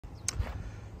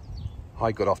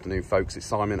Hi, good afternoon folks, it's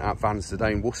Simon at Vans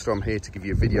today in Worcester. I'm here to give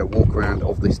you a video walk around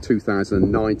of this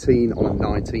 2019 on a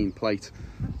 19 plate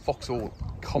Vauxhall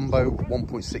combo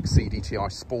 1.6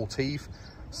 CDTi Sportive.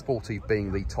 Sportive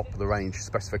being the top of the range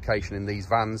specification in these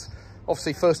vans.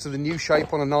 Obviously first to the new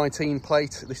shape on a 19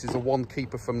 plate. This is a one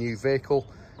keeper from new vehicle,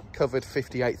 covered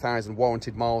 58,000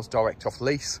 warranted miles direct off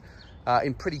lease,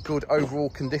 in pretty good overall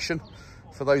condition.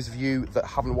 For those of you that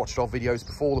haven't watched our videos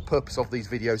before, the purpose of these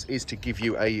videos is to give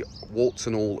you a warts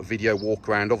and all video walk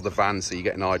around of the van so you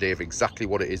get an idea of exactly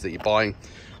what it is that you're buying.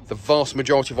 The vast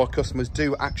majority of our customers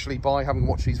do actually buy, having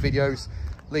watched these videos,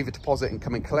 leave a deposit and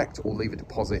come and collect, or leave a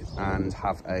deposit and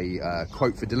have a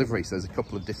quote for delivery. So there's a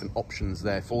couple of different options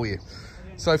there for you.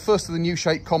 So first of the new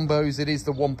shape combos, it is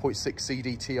the 1.6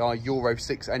 CDTi Euro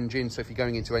 6 engine. So if you're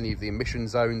going into any of the emission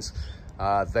zones,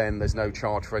 then there's no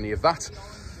charge for any of that.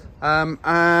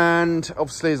 And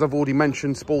obviously, as I've already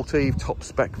mentioned, Sportive top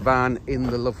spec van in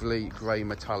the lovely grey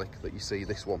metallic that you see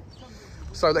this one.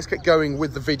 So let's get going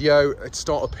with the video. Let's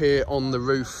start up here on the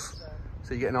roof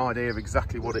so you get an idea of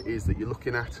exactly what it is that you're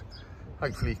looking at.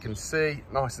 Hopefully you can see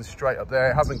nice and straight up there.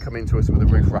 It hasn't come into us with a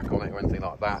roof rack on it or anything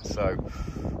like that, so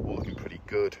all looking pretty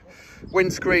good.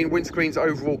 Windscreen's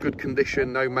overall good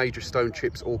condition, no major stone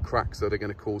chips or cracks that are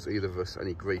going to cause either of us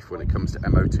any grief when it comes to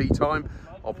MOT time,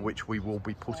 of which we will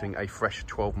be putting a fresh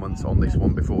 12 months on this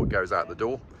one before it goes out the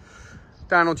door.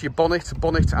 Down onto your bonnet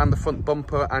and the front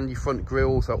bumper and your front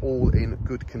grills are all in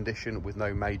good condition with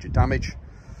no major damage.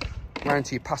 Round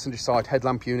to your passenger side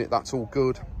headlamp unit, that's all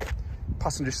good.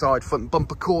 Passenger side front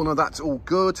bumper corner, that's all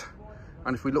good.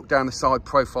 And if we look down the side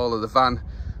profile of the van,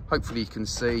 hopefully you can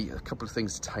see a couple of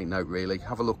things to take note really.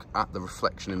 Have a look at the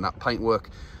reflection in that paintwork.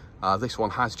 This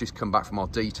one has just come back from our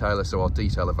detailer, so our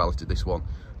detailer valeted this one.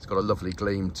 It's got a lovely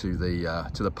gleam to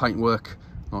the paintwork,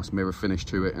 nice mirror finish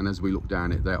to it, and as we look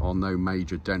down it, there are no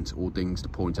major dents or dings to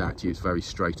point out to you. It's very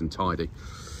straight and tidy.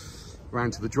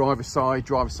 Round to the driver's side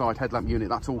headlamp unit,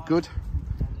 that's all good.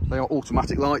 They are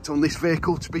automatic lights on this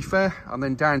vehicle, to be fair. And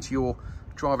then down to your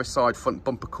driver's side front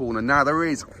bumper corner. Now there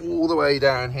is, all the way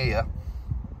down here,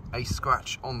 a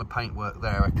scratch on the paintwork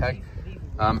there, okay?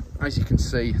 As you can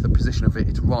see, the position of it,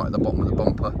 it's right at the bottom of the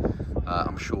bumper.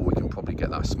 I'm sure we can probably get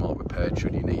that smart repaired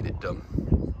should you need it done.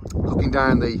 Looking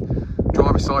down the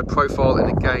driver's side profile,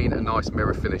 and again, a nice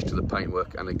mirror finish to the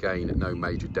paintwork, and again, no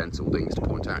major dents or dings to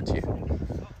point out to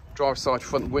you. Driver's side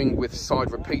front wing with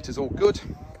side repeaters, all good.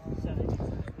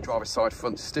 Driver's side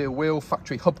front steel wheel,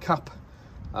 factory hubcap.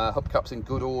 Hubcap's in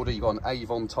good order. You've got an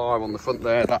Avon tyre on the front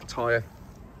there. That tyre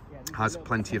has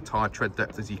plenty of tyre tread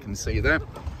depth, as you can see there.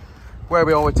 Where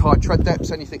we are with tyre tread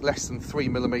depths, anything less than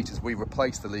 3mm, we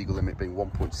replace, the legal limit being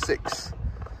 1.6.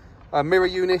 Mirror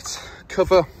unit,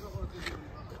 cover,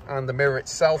 and the mirror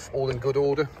itself, all in good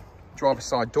order. Driver's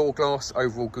side door glass,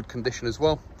 overall good condition as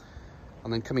well.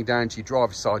 And then coming down to your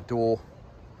driver's side door,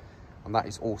 and that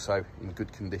is also in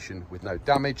good condition with no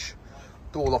damage.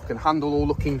 Door lock and handle all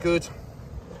looking good.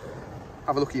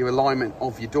 Have a look at your alignment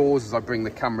of your doors as I bring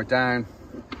the camera down.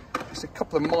 Just a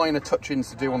couple of minor touch-ins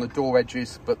to do on the door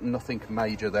edges, but nothing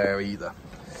major there either.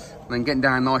 And then getting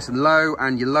down nice and low,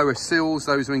 and your lower sills,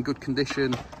 those are in good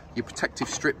condition. Your protective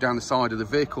strip down the side of the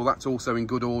vehicle, that's also in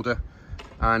good order.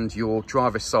 And your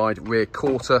driver's side rear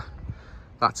quarter,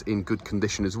 that's in good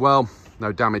condition as well.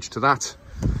 No damage to that.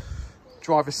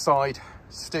 Driver's side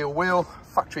steel wheel,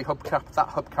 factory hubcap. That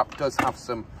hubcap does have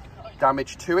some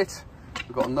damage to it.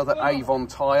 We've got another Avon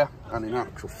tyre, and in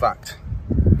actual fact,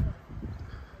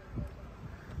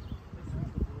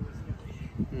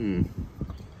 I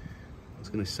was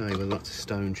going to say whether that's a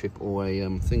stone chip or a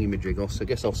thingamajig. So I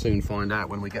guess I'll soon find out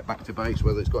when we get back to base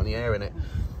whether it's got any air in it.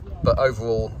 But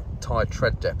overall, tyre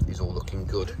tread depth is all looking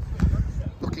good.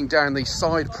 Looking down the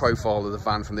side profile of the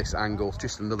van from this angle,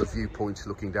 just another viewpoint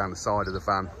looking down the side of the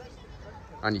van,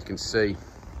 and you can see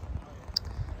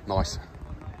nice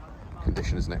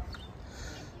condition, isn't it?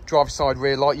 Driver's side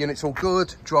rear light unit's all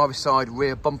good. Driver's side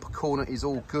rear bumper corner is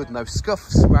all good, no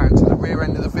scuffs. Round to the rear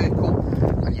end of the vehicle,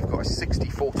 and you've got a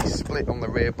 60-40 split on the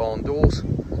rear barn doors.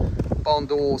 Barn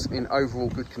doors in overall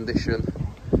good condition.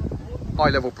 High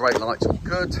level brake lights all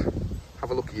good.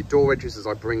 Have a look at your door edges as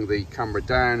I bring the camera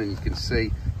down, and you can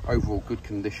see overall good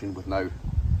condition with no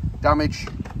damage.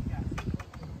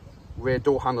 Rear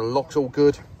door handle and locks all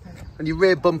good. And your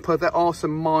rear bumper, there are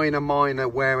some minor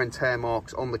wear and tear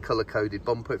marks on the colour coded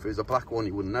bumper. If it was a black one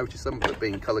you wouldn't notice them, but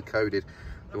being colour coded,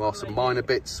 there are some minor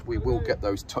bits. We will get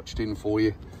those touched in for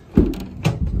you.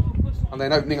 And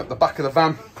then opening up the back of the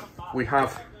van, we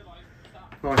have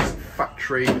nice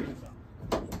factory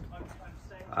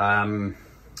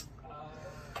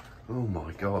oh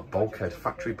my god, bulkhead,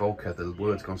 factory bulkhead, the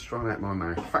word's gone straight out my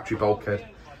mouth. Factory bulkhead,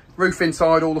 Roof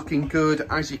inside all looking good.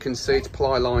 As you can see, it's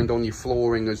ply lined on your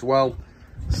flooring as well.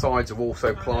 Sides are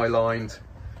also ply lined.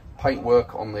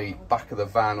 Paintwork on the back of the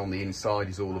van on the inside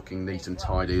is all looking neat and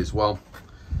tidy as well.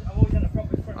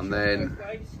 And then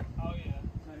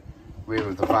rear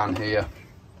of the van here,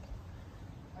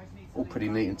 all pretty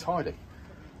neat and tidy.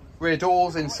 Rear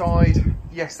doors inside,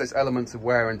 yes, there's elements of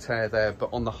wear and tear there,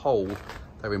 but on the whole,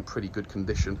 they're in pretty good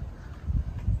condition.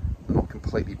 Not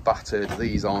completely battered.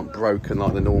 These aren't broken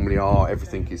like they normally are.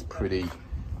 Everything is pretty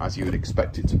as you would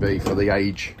expect it to be for the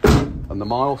age and the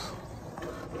miles.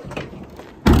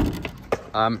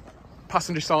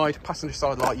 Passenger side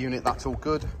light unit, that's all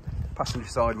good. Passenger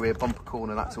side rear bumper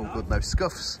corner, that's all good, no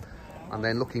scuffs. And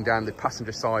then looking down the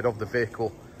passenger side of the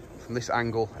vehicle from this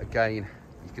angle, again,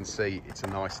 you can see it's a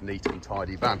nice, neat and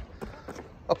tidy van.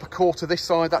 Upper quarter this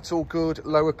side, that's all good.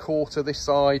 Lower quarter this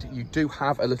side, you do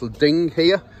have a little ding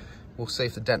here. We'll see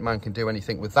if the dent man can do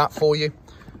anything with that for you.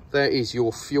 There is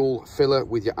your fuel filler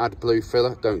with your AdBlue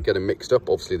filler. Don't get them mixed up.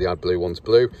 Obviously the AdBlue one's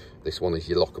blue. This one is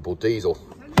your lockable diesel.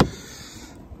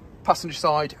 Passenger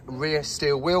side rear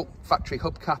steel wheel, factory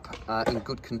hubcap in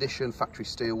good condition, factory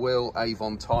steel wheel,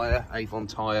 Avon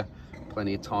tyre,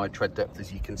 plenty of tyre tread depth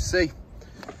as you can see.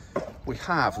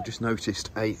 I've just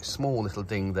noticed a small little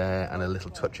ding there and a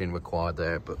little touch-in required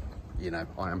there, but you know,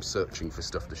 I am searching for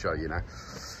stuff to show you now.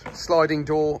 Sliding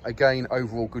door, again,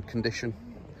 overall good condition.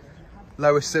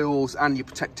 Lower sills and your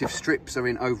protective strips are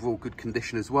in overall good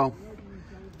condition as well.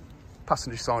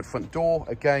 Passenger side front door,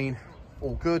 again,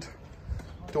 all good.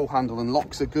 Door handle and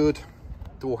locks are good.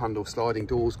 Door handle sliding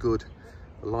doors good.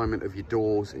 Alignment of your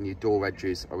doors and your door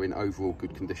edges are in overall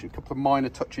good condition. A couple of minor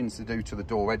touch-ins to do to the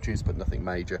door edges, but nothing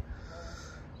major.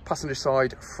 Passenger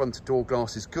side front door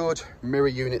glass is good. Mirror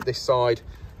unit this side,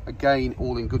 again,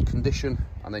 all in good condition.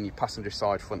 And then your passenger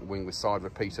side front wing with side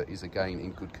repeater is again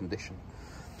in good condition.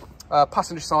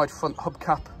 Passenger side front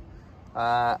hubcap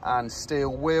and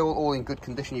steel wheel, all in good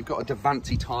condition. You've got a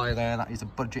Devante tyre there. That is a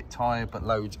budget tyre, but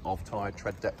loads of tyre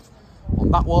tread depth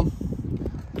on that one.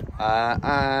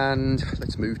 And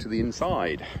let's move to the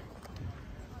inside.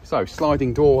 So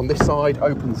sliding door on this side,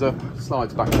 opens up,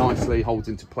 slides back nicely, holds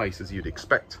into place as you'd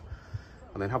expect.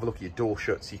 And then have a look at your door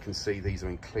shuts. You can see these are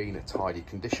in clean and tidy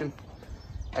condition.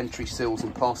 Entry sills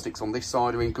and plastics on this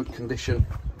side are in good condition.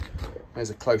 There's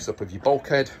a close-up of your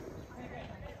bulkhead.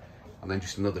 And then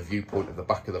just another viewpoint of the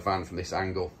back of the van from this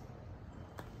angle.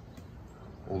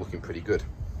 All looking pretty good.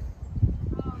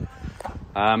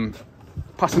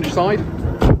 Passenger side.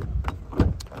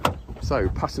 So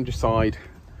passenger side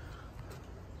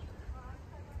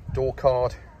door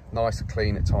card, nice and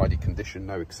clean and tidy condition,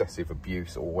 no excessive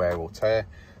abuse or wear or tear.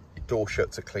 Your door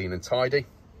shuts are clean and tidy.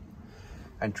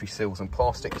 Entry sills and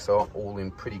plastics are all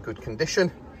in pretty good condition.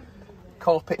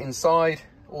 Carpet inside,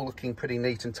 all looking pretty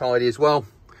neat and tidy as well.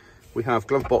 We have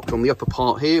glove box on the upper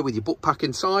part here with your book pack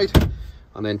inside,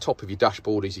 and then top of your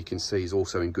dashboard, as you can see, is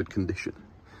also in good condition.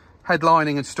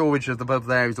 Headlining and storage above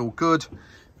there is all good.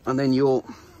 And then your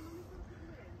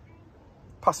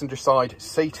passenger side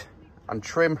seat and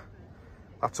trim,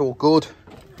 that's all good.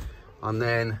 And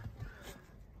then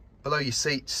below your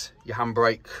seats, your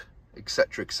handbrake,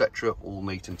 etc, etc, all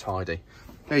neat and tidy.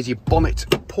 There's your bonnet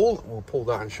pull. We'll pull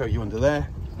that and show you under there.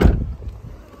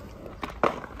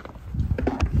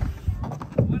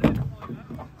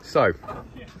 So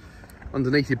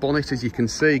underneath your bonnet, as you can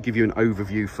see, give you an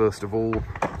overview first of all.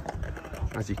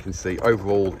 As you can see,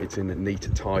 overall it's in a neat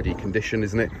and tidy condition,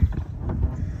 isn't it?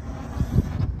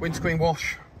 Windscreen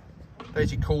wash,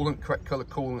 there's your coolant, correct colour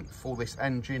coolant for this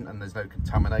engine, and there's no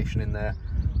contamination in there.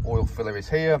 Oil filler is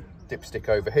here, dipstick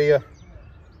over here,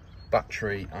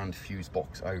 battery and fuse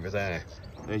box over there.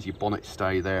 There's your bonnet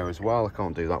stay there as well. I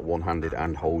can't do that one-handed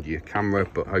and hold your camera,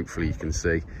 but hopefully you can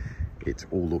see it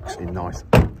all looks in nice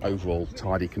overall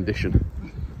tidy condition.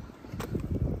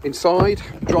 Inside,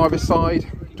 driver's side,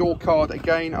 door card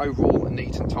again, overall a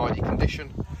neat and tidy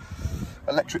condition.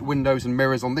 Electric windows and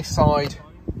mirrors on this side.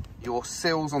 Your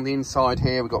sills on the inside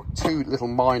here, we've got two little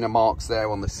minor marks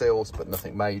there on the sills, but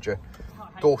nothing major.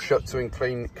 Door shuts are in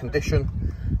clean condition.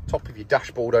 Top of your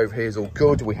dashboard over here is all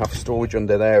good. We have storage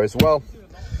under there as well.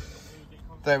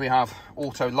 There we have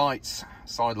auto lights,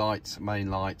 side lights,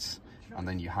 main lights, and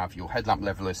then you have your headlamp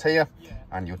levelers here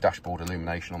and your dashboard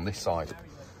illumination on this side.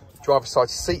 Driver's side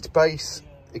seat base,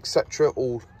 etc,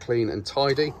 all clean and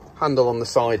tidy. Handle on the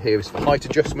side here is for height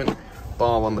adjustment.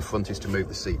 Bar on the front is to move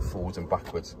the seat forwards and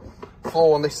backwards.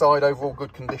 Floor on this side, overall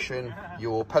good condition.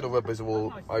 Your pedal rubbers are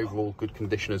all overall good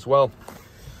condition as well.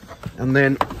 And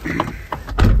then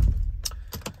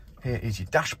here is your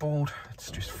dashboard.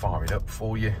 Let's just fire it up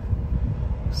for you.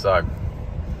 So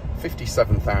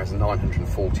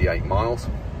 57,948 miles.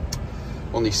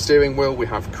 On the steering wheel, we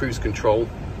have cruise control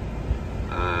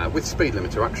with speed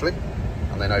limiter actually.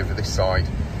 And then over this side,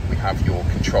 we have your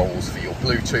controls for your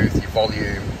Bluetooth, your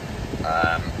volume,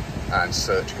 and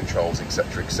search controls,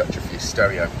 etc, etc, for your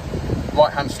stereo.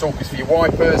 Right hand stalk is for your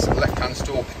wipers, left hand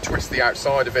stalk, twist the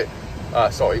outside of it.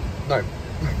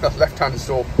 Left hand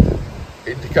stalk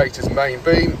indicators main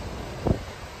beam.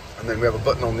 And then we have a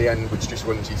button on the end which just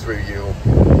runs you through your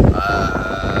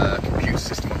computer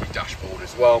system on your dashboard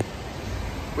as well.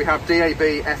 We have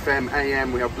DAB, FM,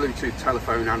 AM, we have Bluetooth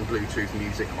telephone and Bluetooth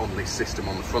music on this system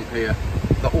on the front here.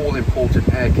 The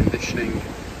all-important air conditioning,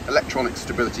 electronic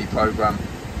stability program.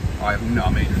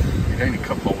 The only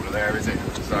cup holder there, is it?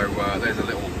 So there's a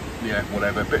little,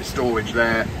 whatever, bit of storage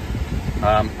there.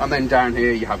 And then down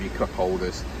here you have your cup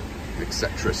holders,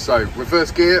 etc. So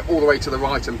reverse gear all the way to the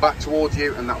right and back towards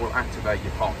you, and that will activate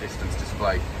your park distance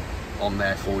display on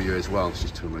there for you as well. Let's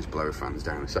just turn those blower fans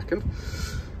down a second.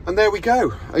 And there we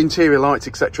go, interior lights,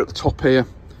 etc. at the top here.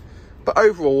 But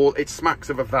overall, it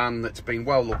smacks of a van that's been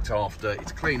well looked after.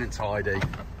 It's clean and tidy.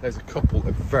 There's a couple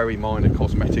of very minor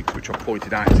cosmetics which I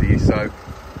pointed out to you. So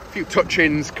a few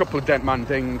touch-ins, a couple of dent man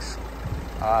dings,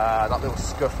 that little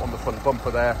scuff on the front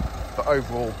bumper there. But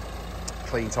overall,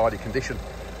 clean, tidy condition.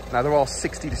 Now there are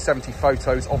 60 to 70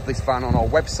 photos of this van on our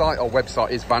website. Our website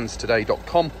is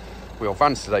vanstoday.com. We are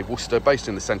Vans Today Worcester, based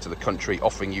in the centre of the country,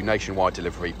 offering you nationwide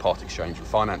delivery, part exchange and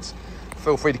finance.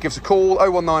 Feel free to give us a call,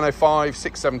 01905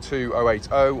 672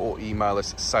 080, or email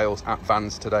us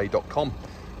sales@vanstoday.com.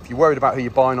 If you're worried about who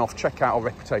you're buying off, check out our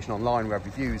reputation online. We have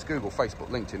reviews, Google, Facebook,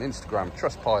 LinkedIn, Instagram,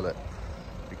 Trustpilot,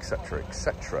 etc,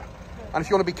 etc. And if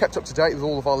you want to be kept up to date with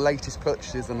all of our latest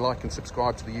purchases, then like and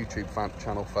subscribe to the YouTube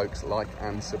channel, folks. Like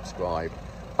and subscribe.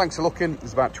 Thanks for looking.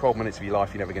 There's about 12 minutes of your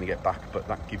life you're never going to get back, but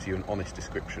that gives you an honest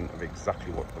description of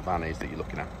exactly what the van is that you're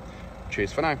looking at.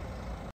 Cheers for now.